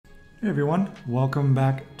Hey everyone, welcome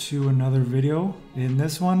back to another video. In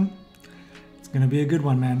this one, it's gonna be a good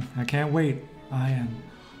one, man. I can't wait. I am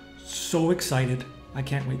so excited. I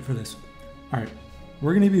can't wait for this. All right,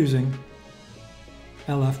 we're gonna be using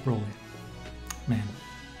LF Broly. Man,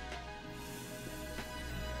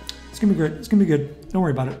 it's gonna be great. It's gonna be good. Don't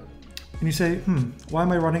worry about it. And you say, why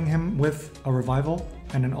am I running him with a revival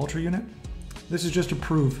and an ultra unit? This is just to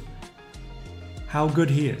prove how good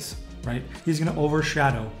he is, right? He's gonna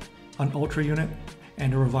overshadow an ultra unit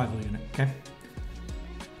and a revival unit, okay?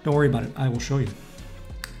 Don't worry about it, I will show you.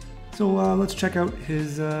 So let's check out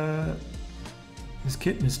his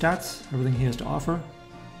kit and his stats, everything he has to offer.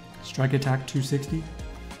 Strike attack 260,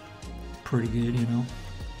 pretty good, you know,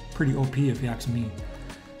 pretty OP if you ask me.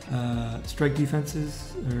 Strike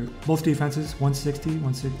defenses, or both defenses, 160,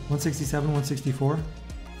 167, 164.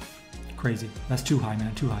 Crazy, that's too high,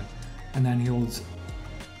 man, too high. And then he holds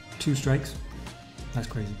 2 strikes, that's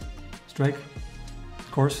crazy. Strike,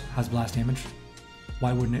 of course, has blast damage.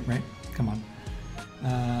 Why wouldn't it, right? Come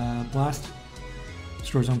on. Blast,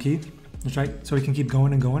 restores own ki. That's right, so he can keep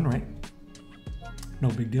going and going, right? No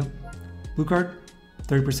big deal. Blue card,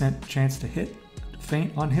 30% chance to hit,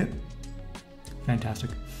 feint on hit. Fantastic.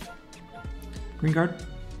 Green card,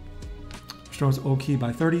 restores O ki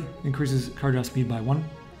by 30, increases card draw speed by 1,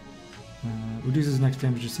 reduces next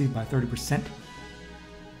damage received by 30%.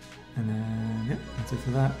 And then, yep, that's it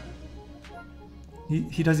for that.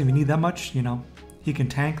 He doesn't even need that much, you know. He can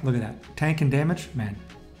tank, look at that. Tank and damage, man,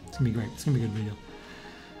 it's gonna be great. It's gonna be a good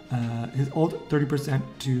video. His ult, 30%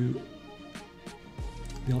 to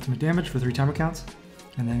the ultimate damage for 3 timer counts.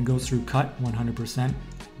 And then goes through cut, 100%.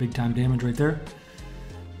 Big time damage right there.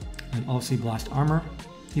 And obviously blast armor.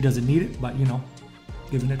 He doesn't need it, but you know,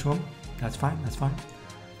 giving it to him, that's fine, that's fine.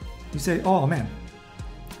 You say, oh man,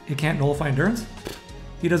 it can't nullify endurance?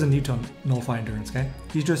 He doesn't need to nullify endurance, okay?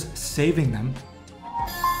 He's just saving them.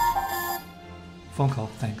 Phone call,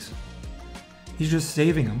 thanks. He's just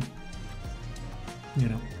saving them, you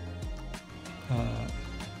know,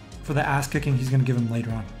 for the ass kicking he's gonna give him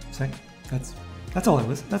later on. So that's all it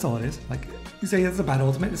is. That's all it is. Like, you say it's a bad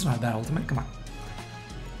ultimate. It's not a bad ultimate. Come on.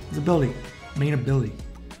 His ability, main ability,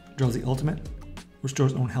 draws the ultimate,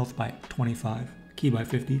 restores own health by 25, ki by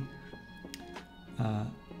 50.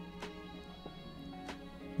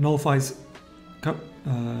 Nullifies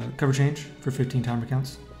cover change for 15 timer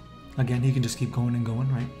counts. Again, he can just keep going and going,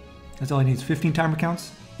 right? That's all he needs. 15 timer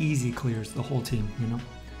counts, easy clears the whole team, you know?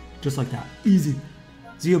 Just like that, easy.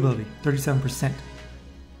 Z ability, 37%.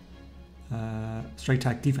 Strike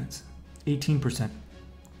attack defense, 18%.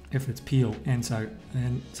 If it's PO and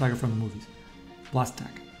Saga from the movies. Blast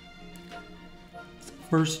attack.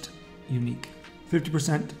 First, unique.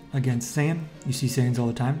 50% against Saiyan. You see Saiyans all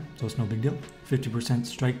the time, so it's no big deal. 50%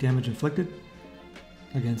 strike damage inflicted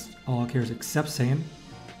against all characters except Saiyan.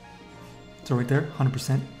 So right there,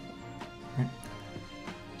 100%. Right?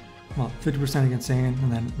 Well, 50% against Saiyan,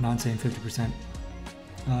 and then non-Saiyan 50%.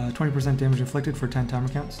 20% damage inflicted for 10 timer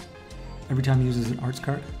counts. Every time he uses an arts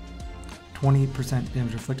card. 20%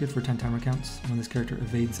 damage inflicted for 10 timer counts when this character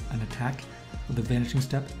evades an attack with a vanishing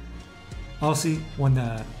step. Obviously, when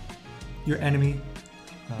your enemy,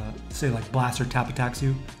 say like blast or tap attacks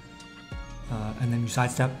you, and then you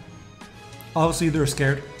sidestep, obviously they're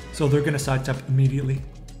scared, so they're gonna sidestep immediately,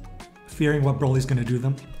 fearing what Broly's gonna do to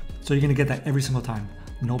them. So you're gonna get that every single time,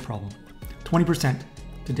 no problem. 20%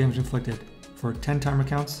 to damage inflicted for 10 timer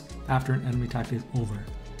counts after an enemy attack is over.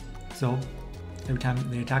 So every time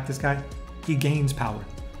they attack this guy, he gains power,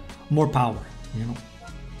 more power, you know.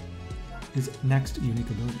 His next unique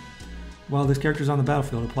ability. While this character is on the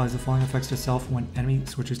battlefield, applies the following effects to self when enemy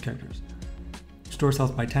switches characters. Restores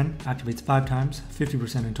health by 10, activates 5 times,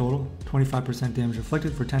 50% in total, 25% damage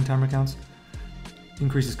inflicted for 10 timer counts,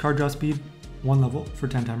 increases card draw speed 1 level for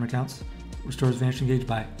 10 timer counts, restores vanishing gauge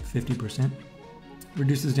by 50%,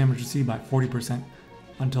 reduces damage received by 40%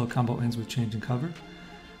 until combo ends with change in cover,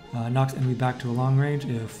 knocks enemy back to a long range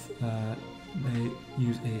if they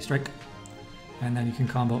use a strike, and then you can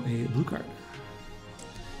combo a blue card.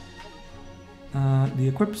 The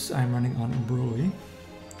equips I'm running on Broly.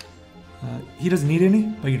 He doesn't need any,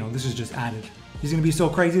 but you know, this is just added. He's gonna be so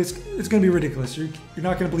crazy, it's gonna be ridiculous. You're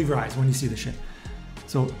not gonna believe your eyes when you see this shit.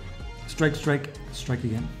 So, strike, strike, strike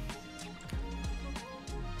again.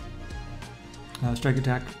 Strike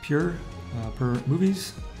attack pure per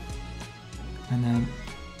movies, and then,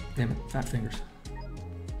 damn it, fat fingers.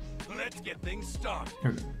 Let's get things started.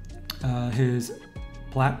 Here we go. His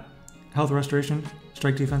plat health restoration,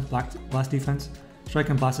 strike defense, blast defense, strike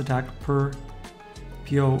and blast attack per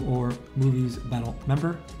PO or movies battle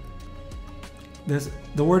member.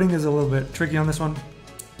 The wording is a little bit tricky on this one.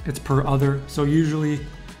 it's per other. So usually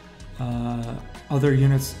other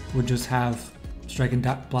units would just have strike and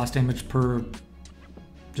blast damage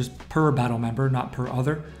just per battle member, not per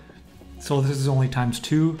other. So this is only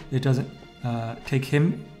 ×2. It doesn't take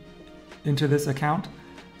him into this account.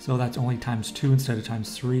 So that's only ×2 instead of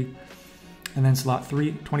 ×3. And then slot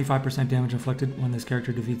 3, 25% damage inflicted when this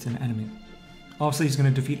character defeats an enemy. Obviously he's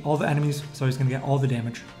going to defeat all the enemies, so he's going to get all the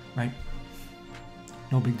damage, right?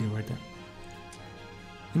 No big deal right there.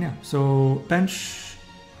 And yeah, so bench,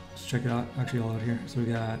 let's check it out, actually all out here. So we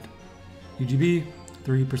got UGB,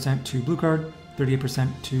 30% to blue card,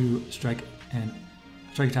 38% to strike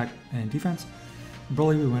attack and defense.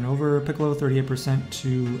 Broly we went over, Piccolo 38%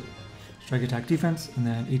 to strike attack defense, and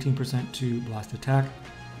then 18% to blast attack.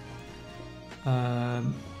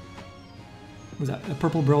 Was that a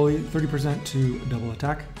purple Broly 30% to double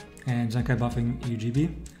attack, and Zenkai buffing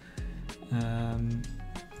UGB.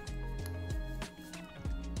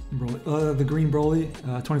 The green Broly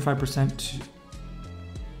 25%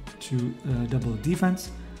 to double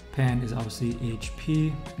defense. Pan is obviously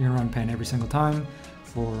HP. You're gonna run Pan every single time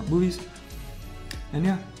for movies. And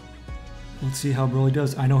yeah, let's see how Broly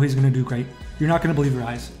does. I know he's gonna do great. You're not gonna believe your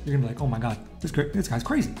eyes. You're gonna be like, oh my god, this guy's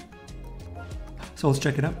crazy. So let's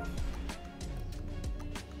check it out.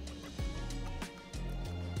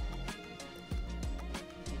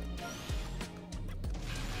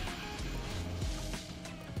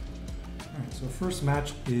 Alright, so first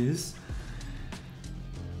match is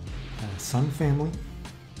Sun Family,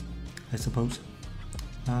 I suppose.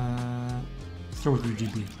 Let's start with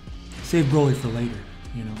UGB. Save Broly for later,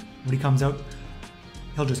 you know. When he comes out,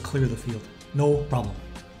 he'll just clear the field. No problem.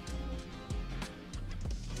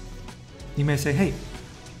 You may say, hey,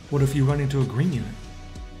 what if you run into a green unit?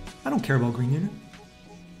 I don't care about green unit.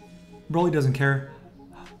 Broly doesn't care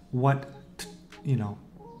what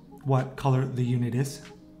color the unit is.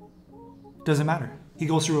 Doesn't matter. He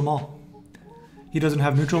goes through them all. He doesn't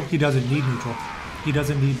have neutral. He doesn't need neutral. He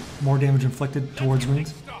doesn't need more damage inflicted towards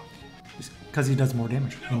greens. Because he does more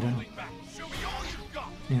damage in general.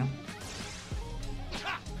 You know?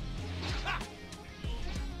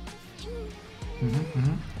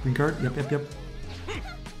 Green card, yep.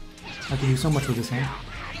 I can do so much with this hand.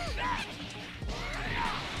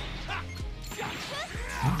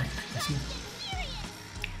 Oh, I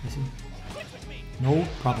see. No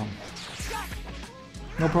problem.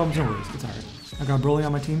 No problems, no worries. It's alright. I got Broly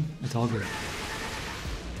on my team. It's all good.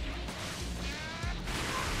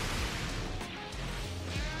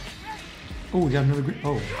 Oh, we got another green.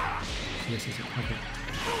 Oh. Yes. Okay.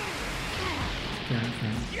 Fair enough.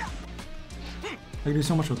 I can do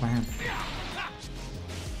so much with my hand.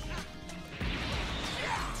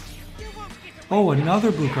 Oh,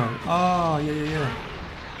 another blue card. Oh, yeah.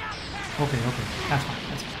 Okay. That's fine.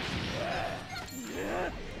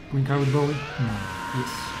 Green card with Broly? No.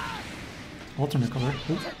 Yes. Alternate color.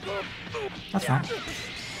 Oh. That's fine.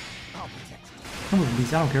 Come with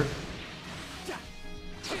these, I don't care.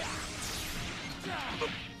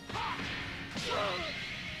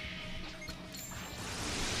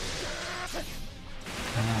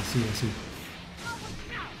 I see.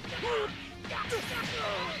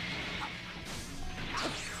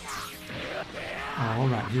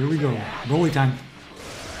 Alright, here we go. Broly time.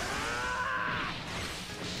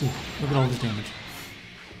 Ooh, look at all this damage.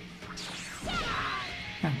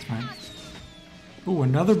 Yeah, it's fine. Ooh,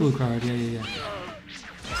 another blue card. Yeah.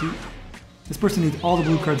 See? This person needs all the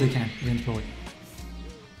blue cards they can against Broly.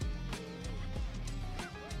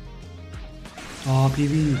 Oh,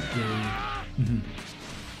 PV. Yeah.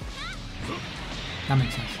 That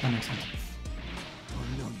makes sense.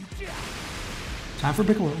 Time for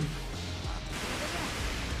Piccolo.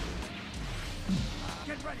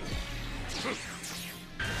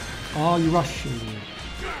 Oh, you rush.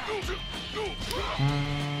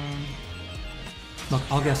 Look,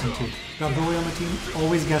 I'll guess him too. Got Broly on my team.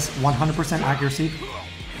 Always guess 100% accuracy.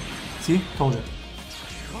 See? Told you.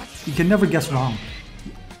 You can never guess wrong.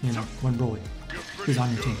 You know, when Broly is on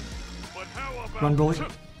your team. Run Broly,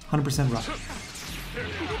 100% rush.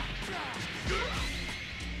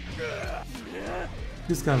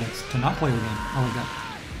 This guy likes to not play the game. I like that.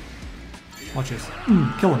 Watch this.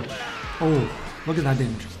 Kill him. Oh, look at that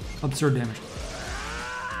damage. Absurd damage.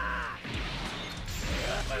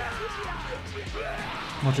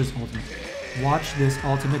 Watch this ultimate. Watch this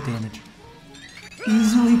ultimate damage.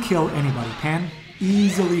 Easily kill anybody. Pan,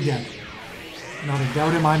 easily dead. Not a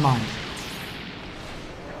doubt in my mind.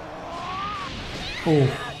 Oh,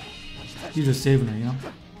 he's just saving her, you know?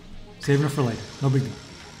 Saving her for later. No big deal.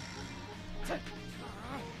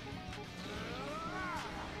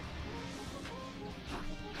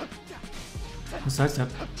 Let's sidestep.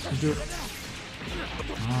 Let's do it.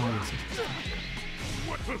 Oh, yes.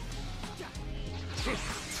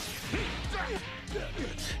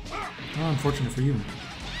 Oh, unfortunate for you.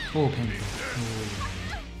 Oh, painful. Oh.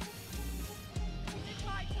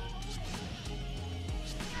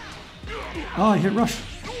 Oh, I hit rush.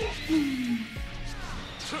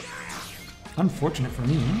 Unfortunate for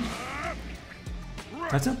me.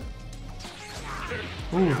 That's it.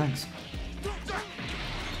 Oh, thanks.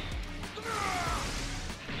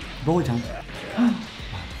 Bully time.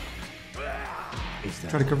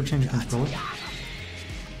 Try to cover change against Bully.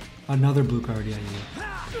 Another blue card, yeah.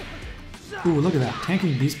 Ooh, look at that.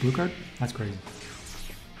 Tanking beast blue card? That's crazy.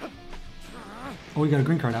 Oh, we got a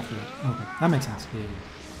green card after that. Okay, that makes sense. Yeah.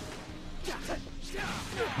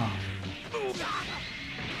 Oh,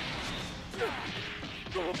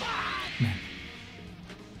 man.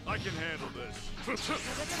 I can handle this.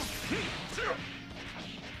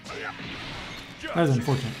 That is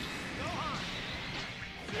unfortunate.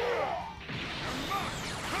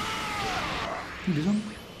 Can you do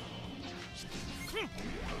something?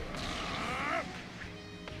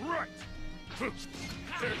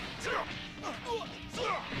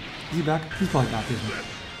 Is he back? He's probably back, isn't he?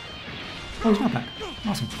 Oh, he's not back.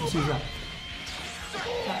 Awesome. Let's use that.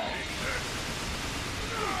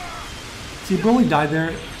 See, Broly died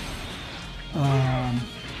there.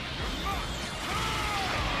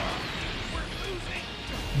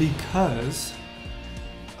 Because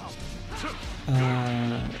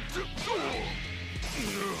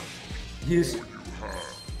he's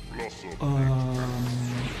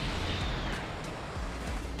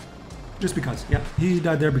just because, yeah, he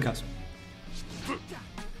died there because.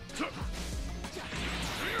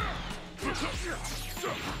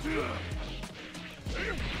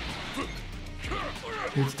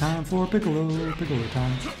 It's time for Piccolo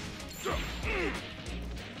time.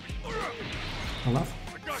 I left.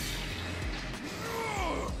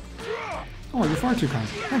 Oh, you're far too kind.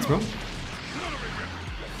 Thanks, bro.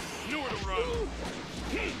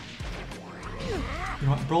 You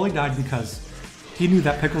know what? Broly died because he knew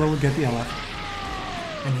that Piccolo would get the LF,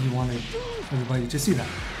 and he wanted everybody to see that.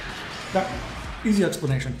 That easy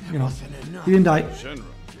explanation, you know. He didn't die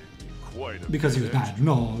because he was bad.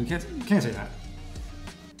 No, you can't say that.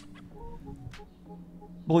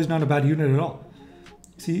 Broly's not a bad unit at all.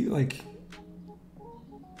 See, like,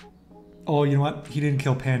 oh, you know what? He didn't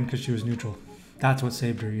kill Pan because she was neutral. That's what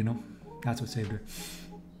saved her, you know? That's what saved her.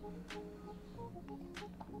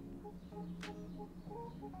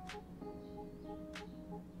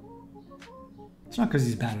 It's not because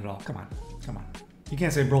he's bad at all. Come on. Come on. You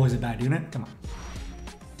can't say Broly's a bad unit. Come on.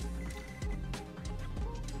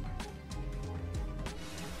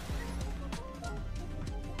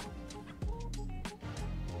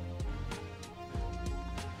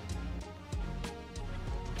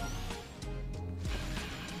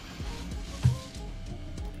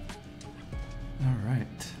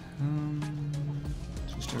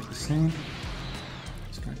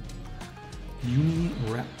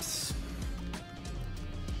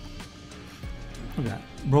 Look at that.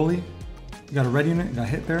 Broly, you got a red unit, got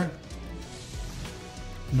hit there.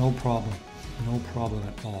 No problem. No problem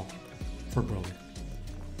at all for Broly.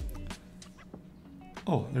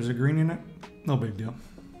 Oh, there's a green unit? No big deal.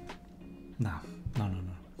 No.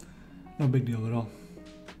 No big deal at all.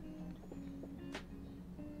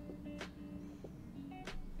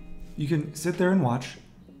 You can sit there and watch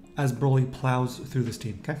as Broly plows through this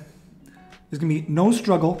team, okay? There's gonna be no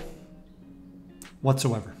struggle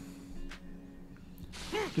whatsoever.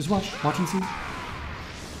 Just watch and see.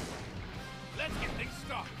 Let's get things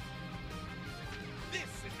started. This is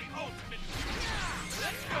the ultimate.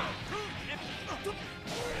 Let's go.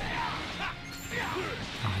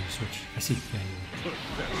 Oh, you switch. I see.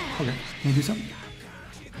 Yeah. Okay, can you do something?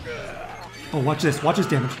 Oh, watch this. Watch this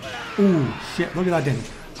damage. Ooh, shit. Look at that damage.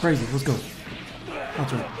 Crazy. Let's go.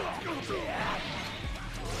 That's right.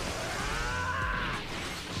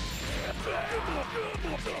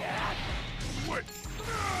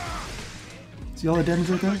 See all the damage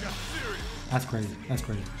right there? That's crazy. That's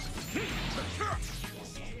crazy.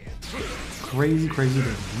 Crazy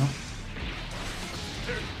damage, you know?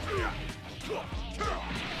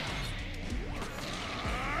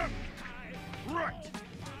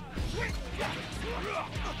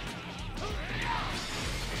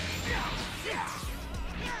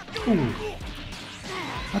 Ooh.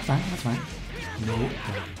 That's fine, that's fine. No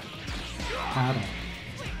problem. At all.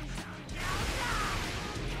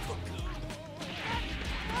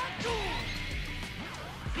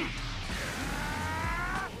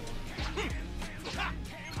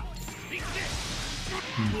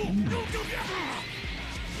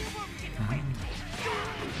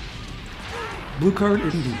 Blue card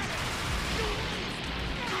indeed.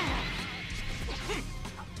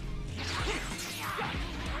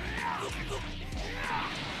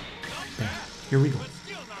 Okay, here we go.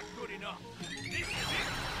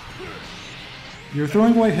 Your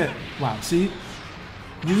throwing away hit. Wow, see?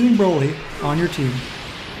 Using Broly on your team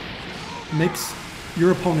makes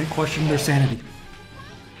your opponent question their sanity.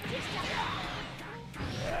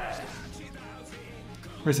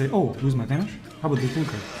 I say, oh, lose my vanish? How about this blue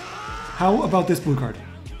card? How about this blue card?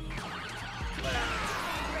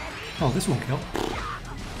 Oh, this won't kill.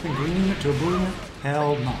 From green unit to a blue unit?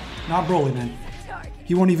 Hell no. Not Broly, man.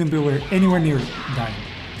 He won't even be anywhere near dying.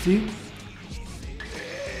 See?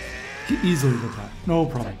 He easily did that. No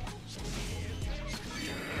problem.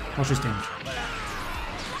 Watch this damage.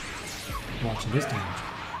 Watch this damage.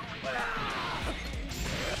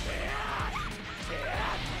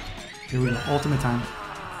 Here we go. Ultimate time.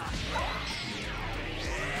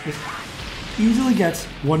 It easily gets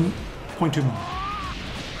 1.2 million.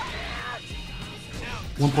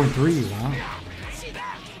 1.3, wow.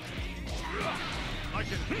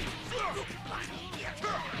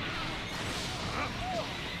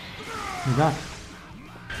 You're back.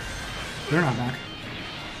 They're not back.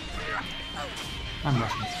 I'm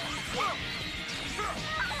rushing.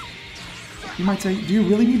 You might say, do you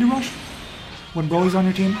really need to rush when Broly's on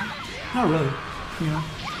your team? Not really, you know.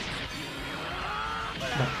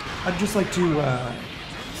 But I'd just like to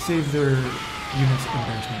save their units'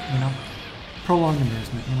 embarrassment, you know? Prolonged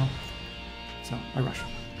embarrassment, you know? So, I rush.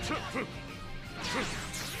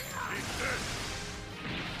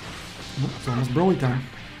 It's almost Broly time.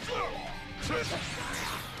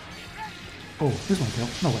 Oh, this won't kill.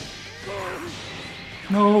 No way.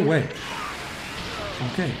 No way.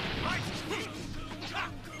 Okay.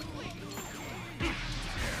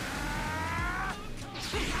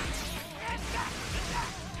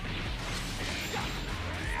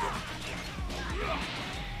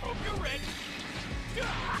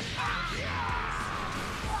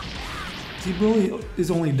 See, Broly is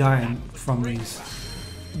only dying from these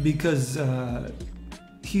because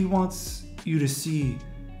he wants you to see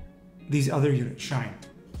these other units shine.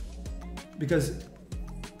 Because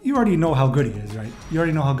you already know how good he is, right? You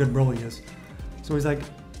already know how good Broly is. So he's like,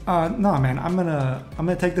 nah, man, I'm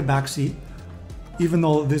gonna take the back seat, even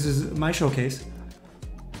though this is my showcase,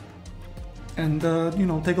 and you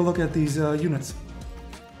know, take a look at these units,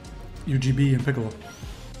 UGB and Piccolo.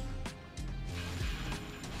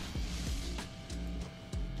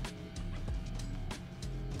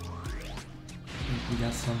 We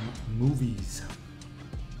got some movies.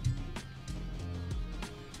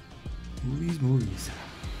 Movies.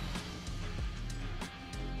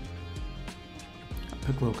 Got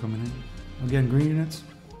Piccolo coming in. Again, green units,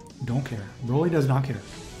 don't care. Broly does not care.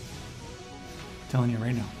 I'm telling you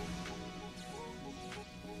right now.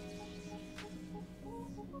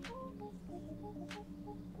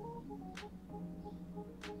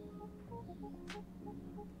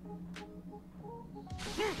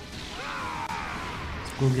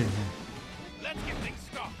 Let's go again, man. Let's get things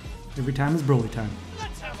started. Every time is Broly time.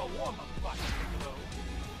 Let's have a warm-up fight.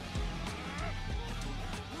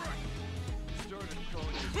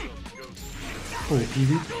 Oh,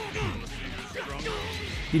 PV?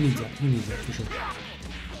 He needs that for sure.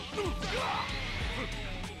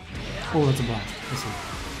 Oh, that's a blast. Let's see.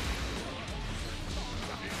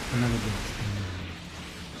 Another blast.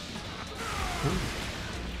 Oh.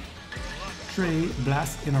 Trey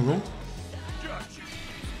blast in a row.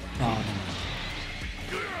 Oh, no.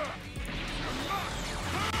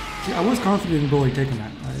 See, I was confident in Broly taking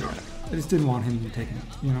that. I just didn't want him taking it,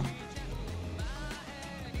 you know?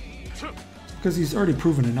 Because he's already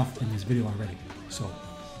proven enough in this video already, so.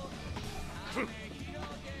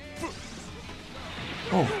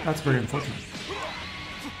 Oh, that's very unfortunate.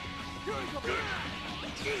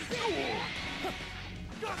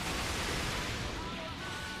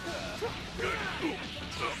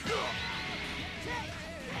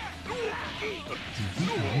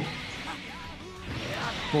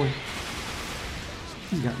 Boy.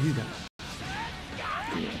 He's got it.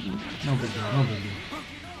 No big deal.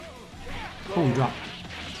 Oh, he dropped.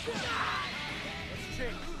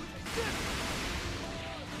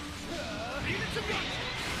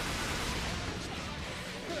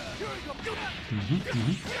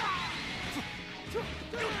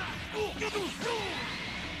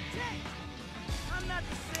 I'm not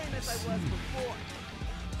the same as I was before.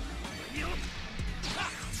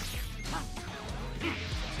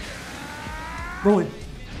 Broly.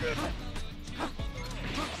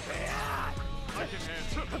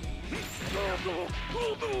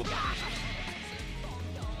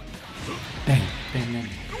 Dang.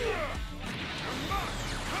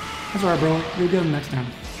 That's alright, bro. You'll get him next time.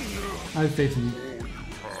 I have faith in you.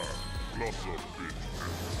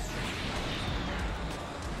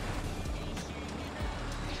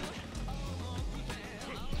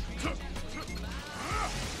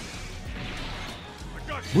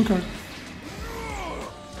 Blue card.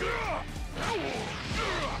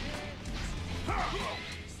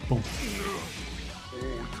 Boom.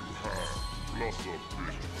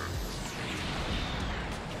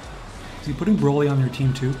 See, putting Broly on your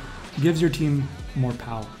team too gives your team more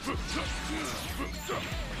power.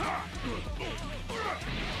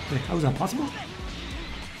 Hey, how is that possible?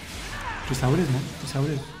 Just how it is, man. Just how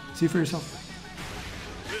it is. See for yourself.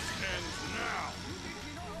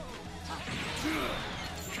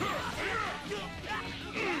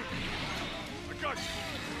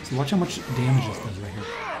 See, watch how much damage this does right here.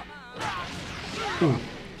 Ooh.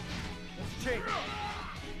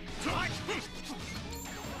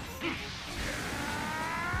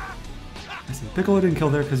 I see. Piccolo didn't kill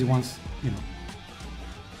there because he wants, you know,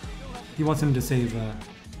 he wants him to save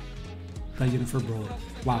that unit for Broly.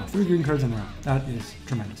 Wow, 3 green cards in a row. That is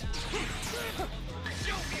tremendous.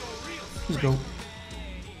 Let's go.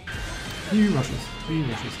 He rushes. He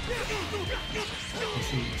rushes. I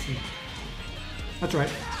see, I see. That's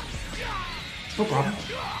right. No problem.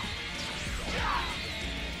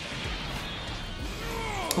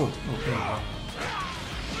 Oh, okay.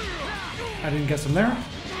 I didn't get some there.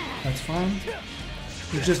 That's fine.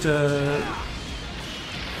 It's just I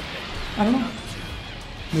don't know.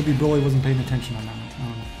 Maybe Broly wasn't paying attention on that one. I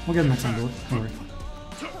don't know. We'll get him next time, Broly. Don't worry.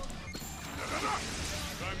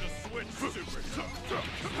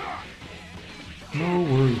 No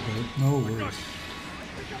worries, bro. No worries.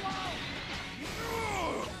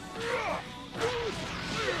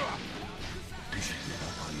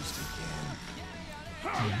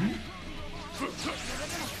 Mm-hmm.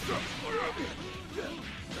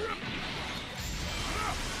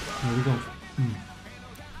 There we go.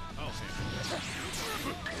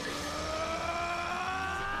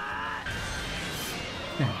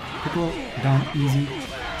 Yeah, Piccolo down easy.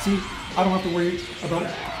 See, I don't have to worry about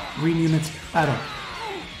green units at all.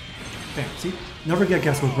 Bam, see? Never get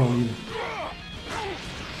guessed with Broly either.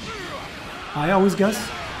 I always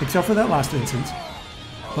guess, except for that last instance.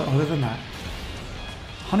 But other than that,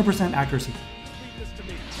 100% accuracy.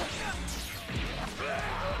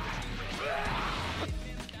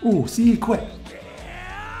 Ooh, see, he quit.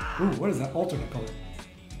 Ooh, what is that alternate color?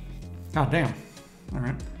 God damn.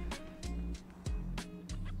 Alright.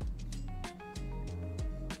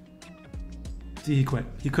 See, he quit.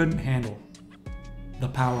 He couldn't handle the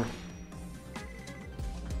power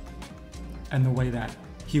and the way that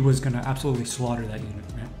he was gonna absolutely slaughter that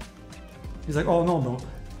unit, man. He's like, oh no, bro.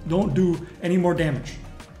 Don't do any more damage.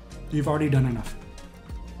 You've already done enough.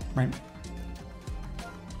 Right?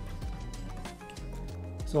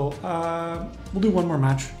 So, we'll do one more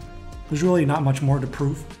match. There's really not much more to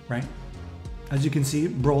prove, right? As you can see,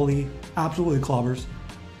 Broly absolutely clobbers.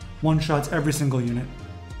 One-shots every single unit.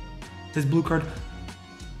 His blue card,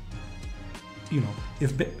 you know,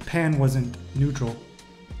 if Pan wasn't neutral,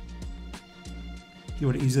 he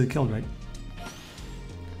would have easily killed, right?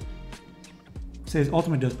 Say his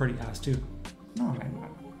ultimate does pretty ass too. No, man.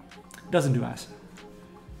 Doesn't do ass.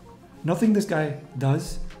 Nothing this guy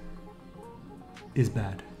does is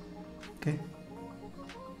bad. Okay?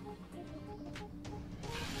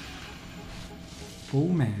 Oh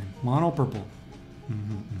man, mono purple.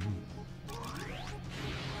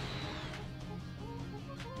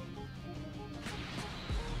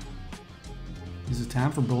 This is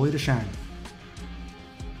time for Broly to shine.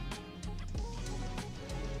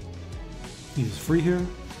 He's free here,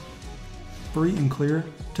 free and clear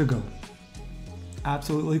to go.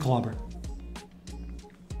 Absolutely clobber.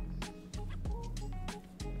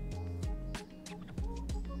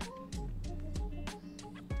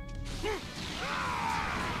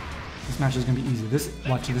 This match is gonna be easy. This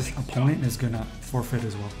opponent is gonna forfeit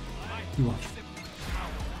as well. You watch.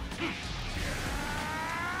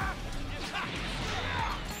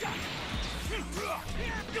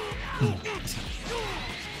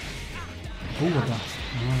 Oh, what that?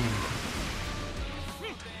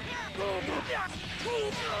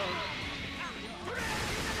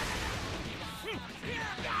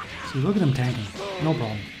 See, look at him tanking. No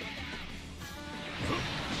problem.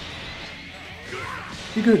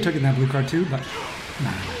 He could have taken that blue card too, but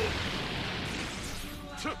nah.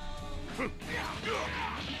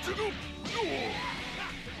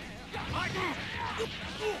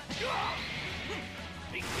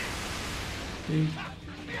 See?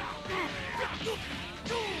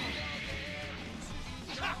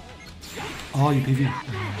 Oh, you PV. Oh,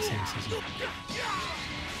 I see.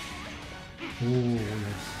 Oh,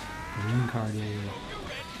 yes. Green card, yeah.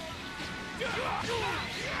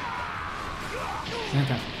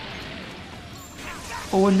 Fantastic.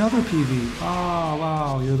 Oh, another PV. Oh,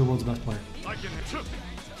 wow. You're the world's best player. I can. You're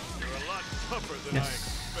a lot tougher than I Yes.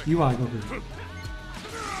 expected. UI, Goku.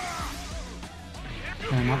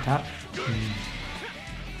 And not that.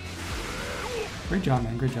 Great job,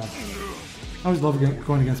 man. Great job. I always love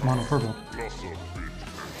going against mono purple.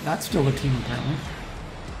 That's still a team, apparently.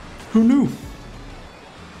 Who knew?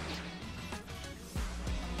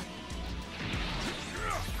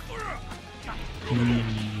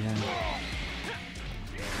 Yeah.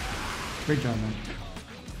 Great job, man.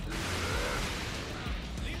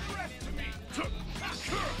 Leave the rest to me.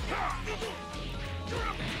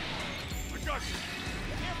 I got you.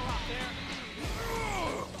 Careful out there.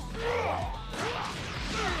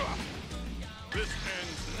 This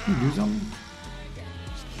ends Can you do something?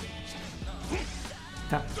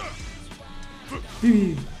 Tap.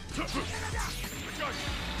 BB.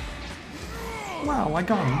 Wow, I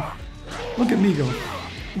got him. Look at me go.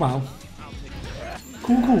 Wow.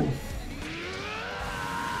 Cool, cool.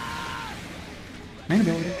 Main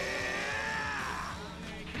ability.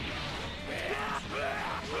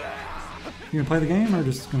 You gonna play the game or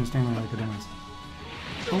just gonna stand there like a dumbass?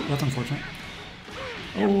 Oh, that's unfortunate.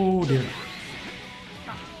 Oh dear.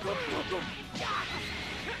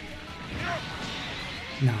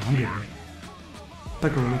 No, I'm good.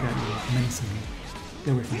 Piccolo, look at you, menacing me.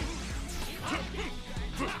 Get away from me.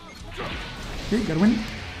 Okay, gotta win.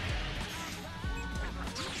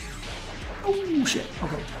 Oh shit.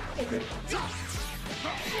 Okay. Okay.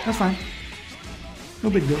 That's fine. No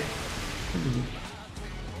big deal. No big deal.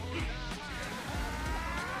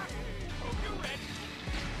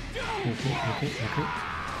 Okay.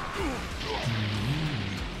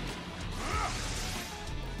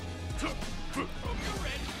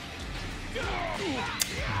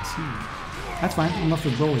 I see. That's fine. I'm left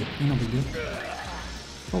with Broly. Ain't no big deal.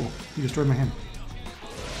 Oh, he destroyed my hand.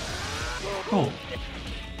 Oh.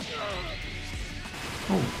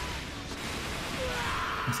 Oh.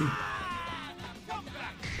 I see.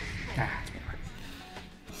 Ah.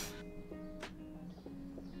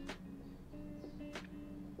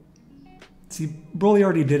 See, Broly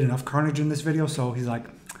already did enough carnage in this video, so he's like,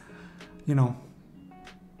 you know,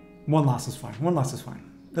 one loss is fine. One loss is fine.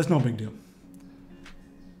 That's no big deal.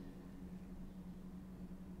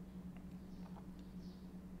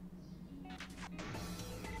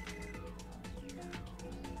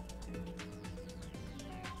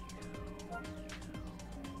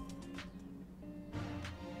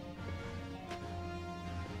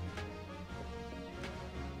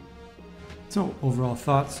 So, overall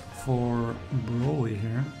thoughts for Broly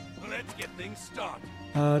here. Let's get things started.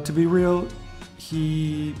 To be real,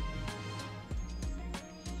 I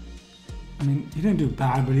mean, he didn't do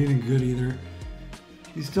bad, but he didn't good either.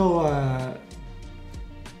 He's still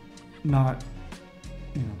not,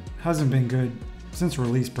 you know, hasn't been good since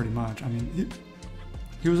release pretty much. I mean,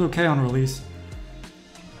 he was okay on release,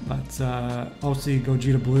 but obviously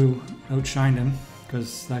Gogeta Blue outshined him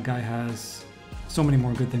because that guy has so many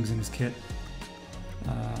more good things in his kit.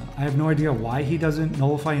 I have no idea why he doesn't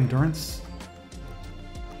nullify endurance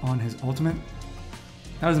on his ultimate.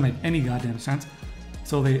 That doesn't make any goddamn sense.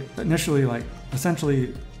 So they initially, like,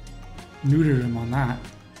 essentially neutered him on that,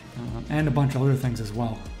 and a bunch of other things as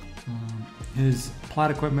well. His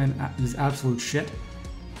plat equipment is absolute shit.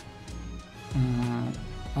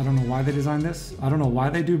 I don't know why they designed this. I don't know why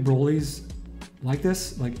they do Broly's like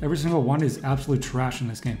this. Like, every single one is absolute trash in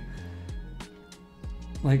this game.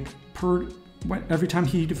 Like, every time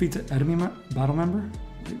he defeats an enemy battle member,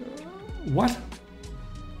 what?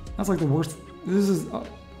 That's like the worst. This is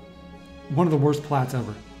one of the worst plats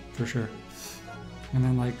ever, for sure. And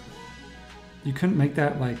then, like, you couldn't make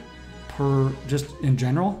that like per just in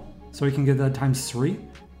general, so he can get that ×3.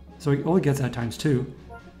 So he only gets that ×2.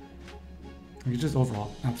 Like, it's just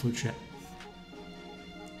overall absolute shit.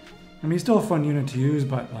 I mean, he's still a fun unit to use,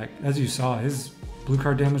 but like as you saw, his blue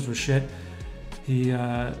card damage was shit. He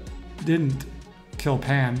didn't kill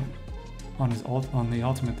Pan on his on the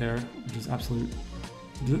ultimate there, which is absolute.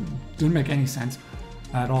 Didn't make any sense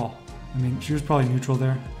at all. I mean, she was probably neutral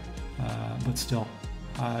there, but still,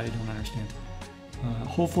 I don't understand.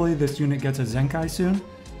 Hopefully, this unit gets a Zenkai soon.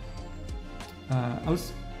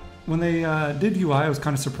 When they did UI, I was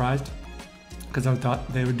kind of surprised because I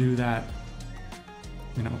thought they would do that,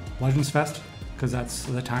 you know, Legends Fest, because that's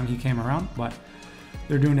the time he came around. But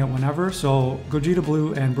they're doing it whenever. So Gogeta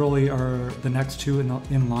Blue and Broly are the next two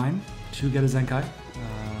in line to get a Zenkai,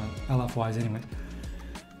 LF wise anyway.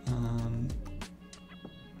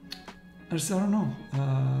 I don't know.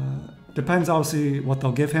 Depends obviously what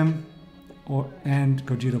they'll give him, and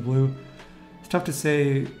Gogeta Blue. It's tough to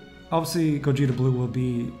say. Obviously, Gogeta Blue will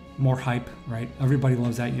be more hype, right? Everybody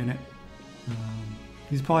loves that unit.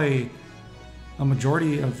 He's probably a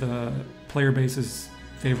majority of the player base's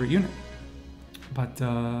favorite unit. But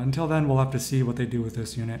until then, we'll have to see what they do with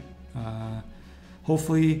this unit.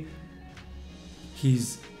 Hopefully,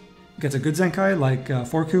 gets a good Zenkai like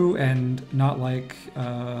Forku and not like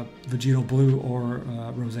Vegito Blue or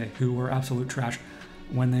Rose, who were absolute trash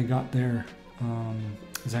when they got their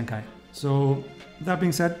Zenkai. So, that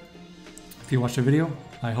being said, if you watched the video,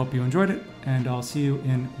 I hope you enjoyed it, and I'll see you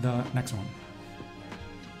in the next one.